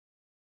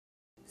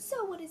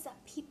So what is up,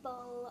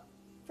 people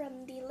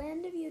from the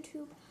land of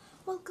YouTube?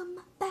 Welcome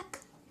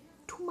back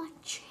to my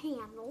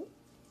channel.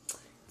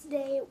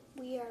 Today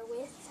we are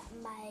with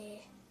my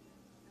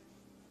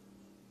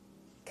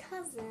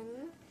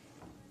cousin,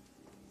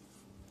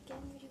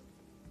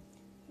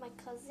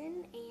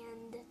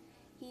 and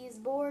he is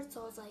bored,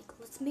 so I was like,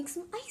 let's make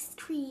some ice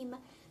cream.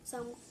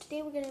 So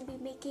today we're gonna be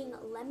making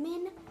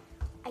lemon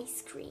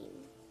ice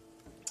cream.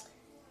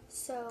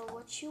 So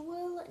what you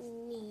will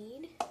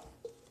need,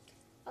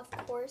 of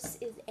course,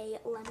 is a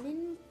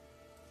lemon.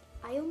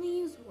 I only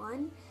use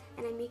one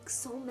and I make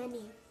so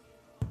many.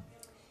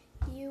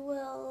 You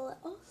will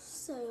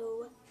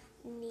also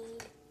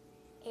need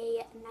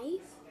a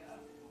knife.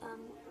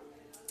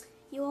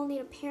 You will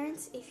need a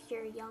parent if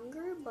you're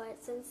younger,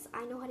 but since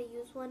I know how to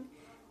use one,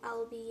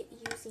 I'll be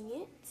using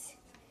it.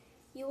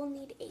 You will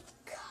need a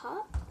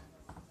cup.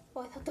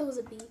 Oh, I thought that was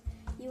a bee.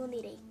 You will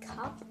need a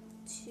cup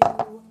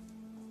to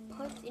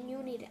put, and you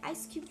will need an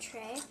ice cube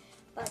tray,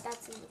 but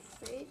that's in the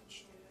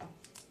fridge.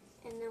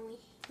 And then we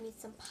need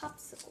some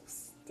popsicle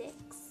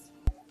sticks.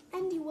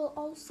 And you will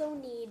also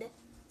need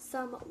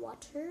some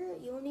water.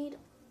 You will need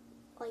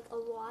like a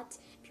lot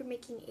if you're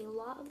making a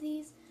lot of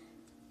these,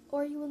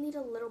 or you will need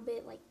a little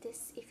bit like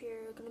this if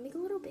you're gonna make a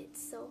little bit.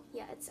 So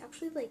yeah, it's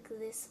actually like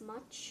this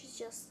much,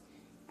 just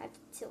I have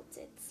to tilt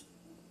it.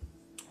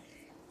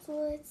 So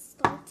let's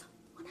start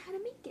on how to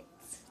make it.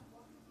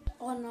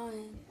 Oh no.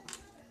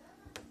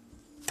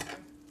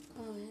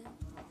 Oh yeah.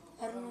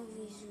 I don't know if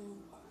he's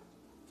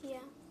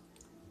Yeah.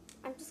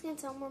 I'm just gonna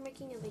tell him we're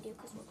making a video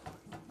because we're bored.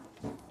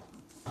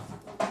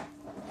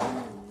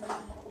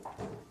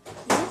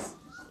 Yes?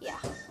 Yeah.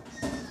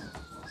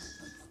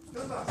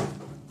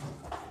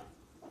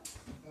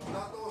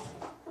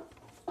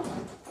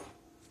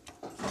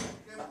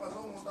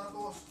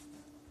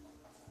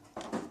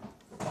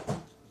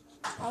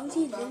 I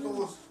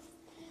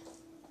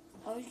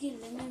will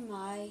give lemon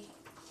my.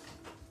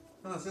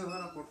 Get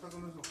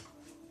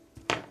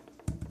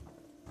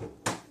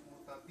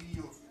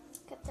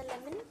the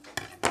lemon.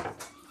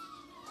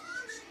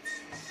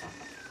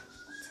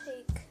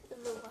 Take the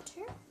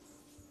water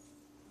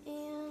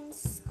and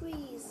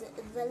squeeze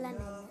the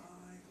lemon.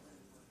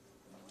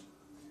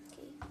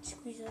 Okay,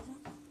 Squeeze it.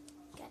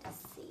 gotta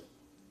see.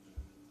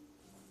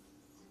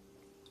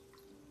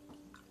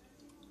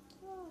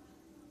 Oh.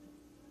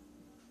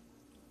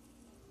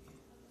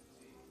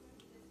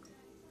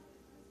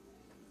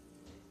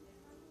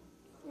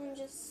 And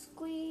just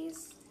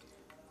squeeze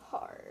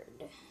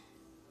hard.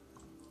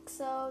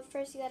 So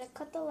first you gotta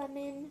cut the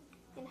lemon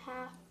in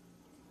half,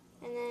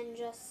 and then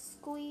just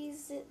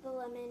squeeze the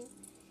lemon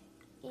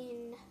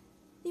in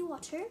the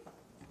water.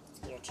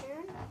 It's your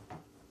turn.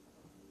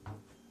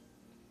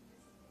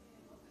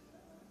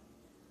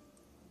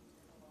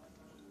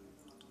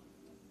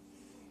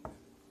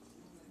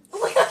 Oh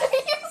my god, are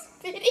you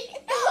spitting?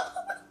 Oh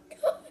my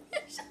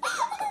gosh. Oh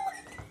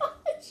my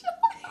gosh.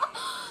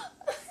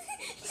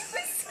 He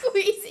was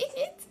squeezing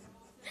it,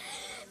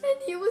 and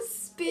he was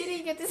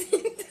spitting at the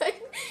same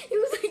time. He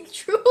was like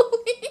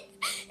drooling.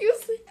 He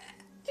was like,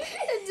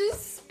 and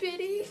just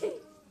spitting.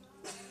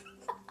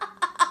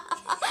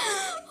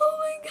 Oh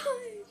my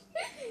gosh.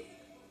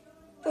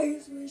 I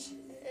guess my shit.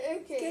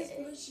 Okay. Guess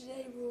my shit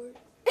anymore.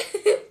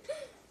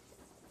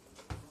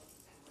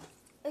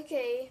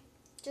 Okay,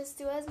 just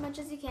do as much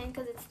as you can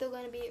because it's still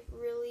going to be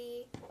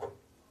really,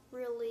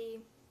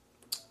 really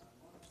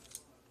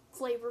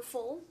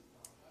flavorful.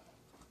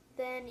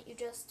 Then you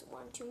just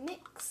want to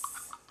mix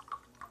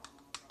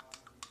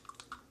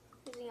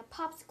using a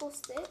popsicle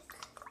stick,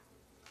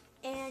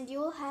 and you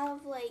will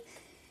have like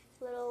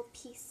little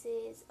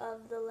pieces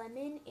of the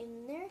lemon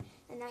in there,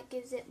 and that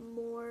gives it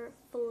more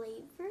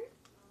flavor.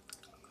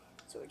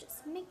 So we're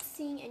just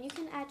mixing, and you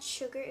can add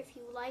sugar if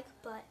you like,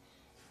 but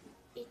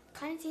it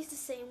kind of tastes the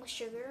same with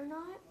sugar or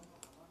not.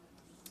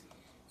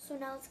 So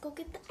now let's go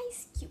get the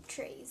ice cube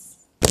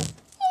trays.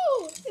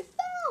 Oh, it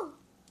fell!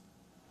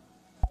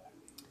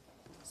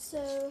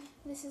 So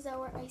this is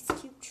our ice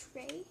cube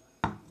tray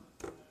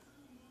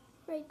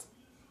right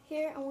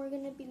here, and we're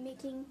gonna be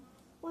making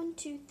 1,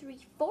 2,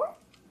 3, 4.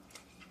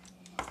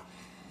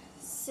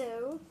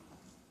 So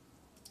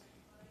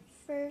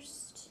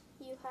first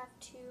you have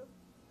to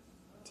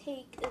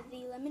take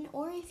the lemon,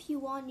 or if you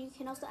want, you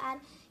can also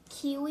add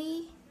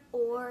kiwi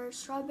or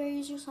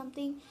strawberries or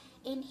something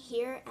in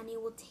here, and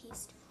it will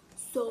taste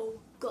so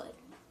good.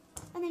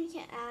 And then you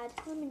can add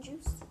lemon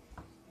juice.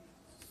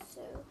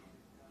 So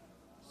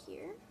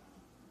here,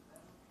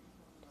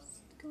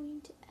 just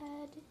going to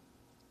add,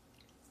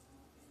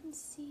 and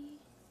see,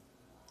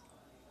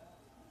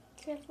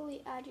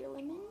 carefully add your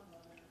lemon.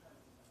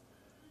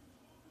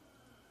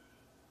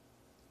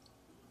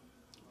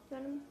 You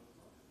want to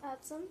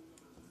add some?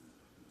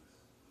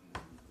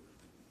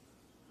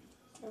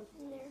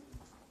 In there.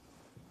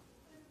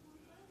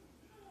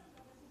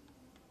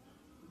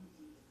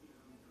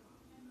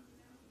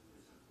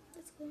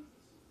 That's good.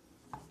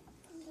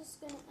 I'm just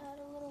gonna add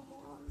a little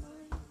more on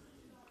mine.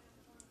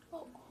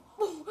 Oh,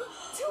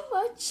 too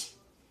much.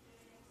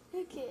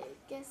 Okay,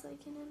 guess I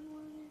can add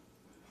more in there.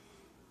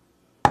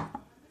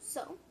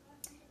 So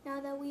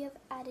now that we have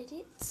added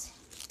it,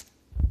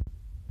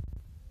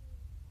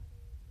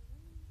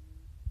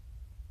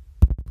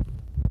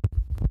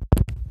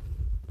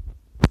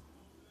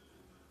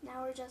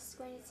 now we're just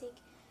going to take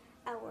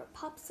our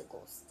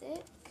popsicle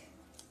stick,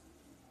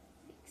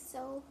 like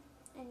so,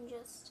 and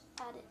just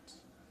add it.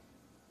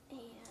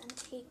 And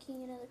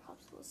taking another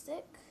popsicle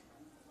stick,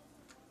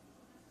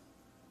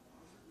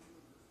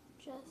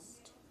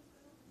 just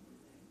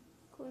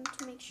going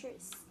to make sure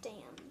it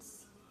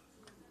stands.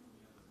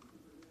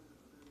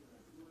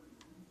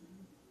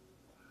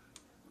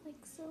 Like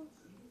so.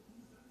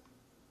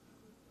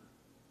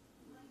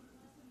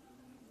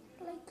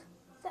 Like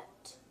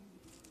that.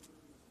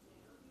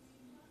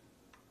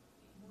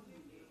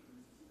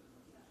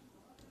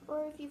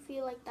 Or if you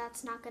feel like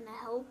that's not gonna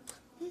help,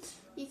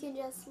 you can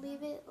just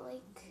leave it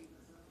like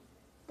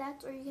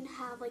that, or you can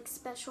have like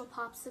special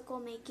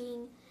popsicle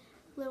making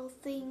little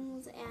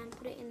things and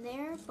put it in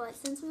there. But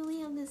since we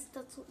only have this,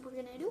 that's what we're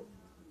gonna do.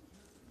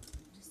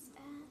 Just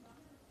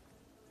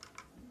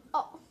add.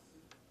 Oh.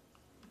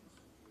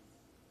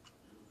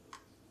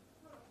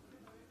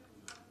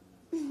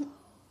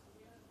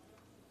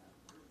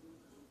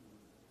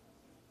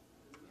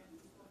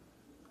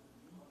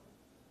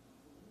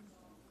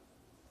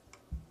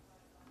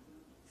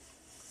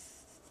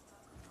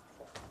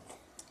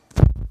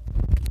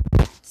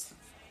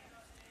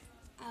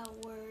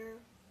 Our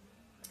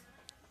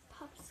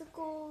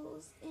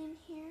popsicles in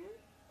here,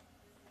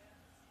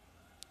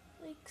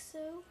 like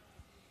so.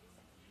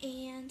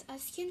 And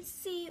as you can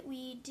see,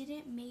 we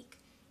didn't make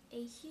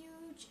a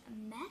huge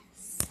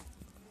mess,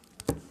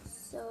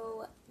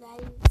 so that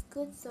is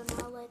good. So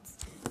now let's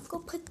go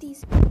put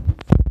these.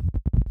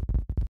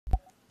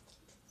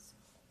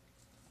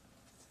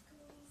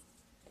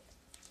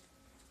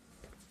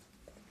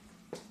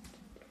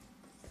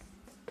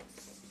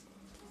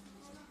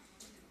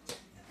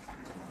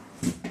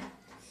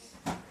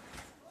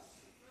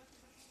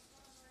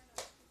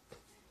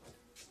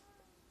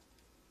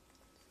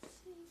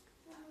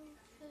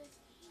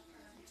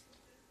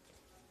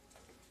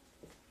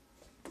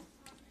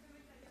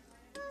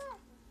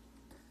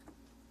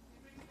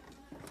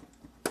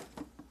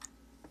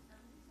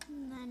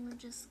 And then we're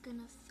just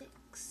gonna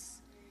fix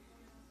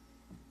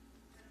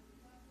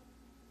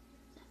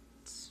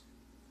that.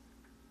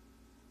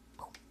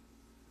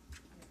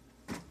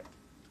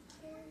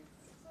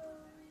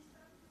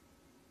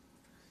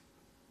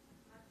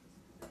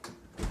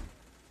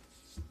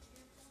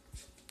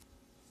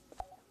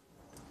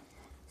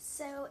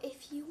 So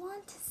if you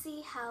want to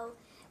see how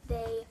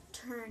they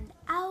turned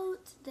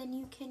out, then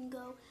you can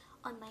go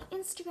on my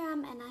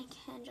Instagram and I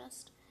can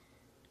just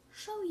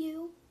show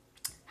you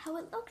how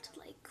it looked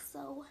like.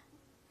 So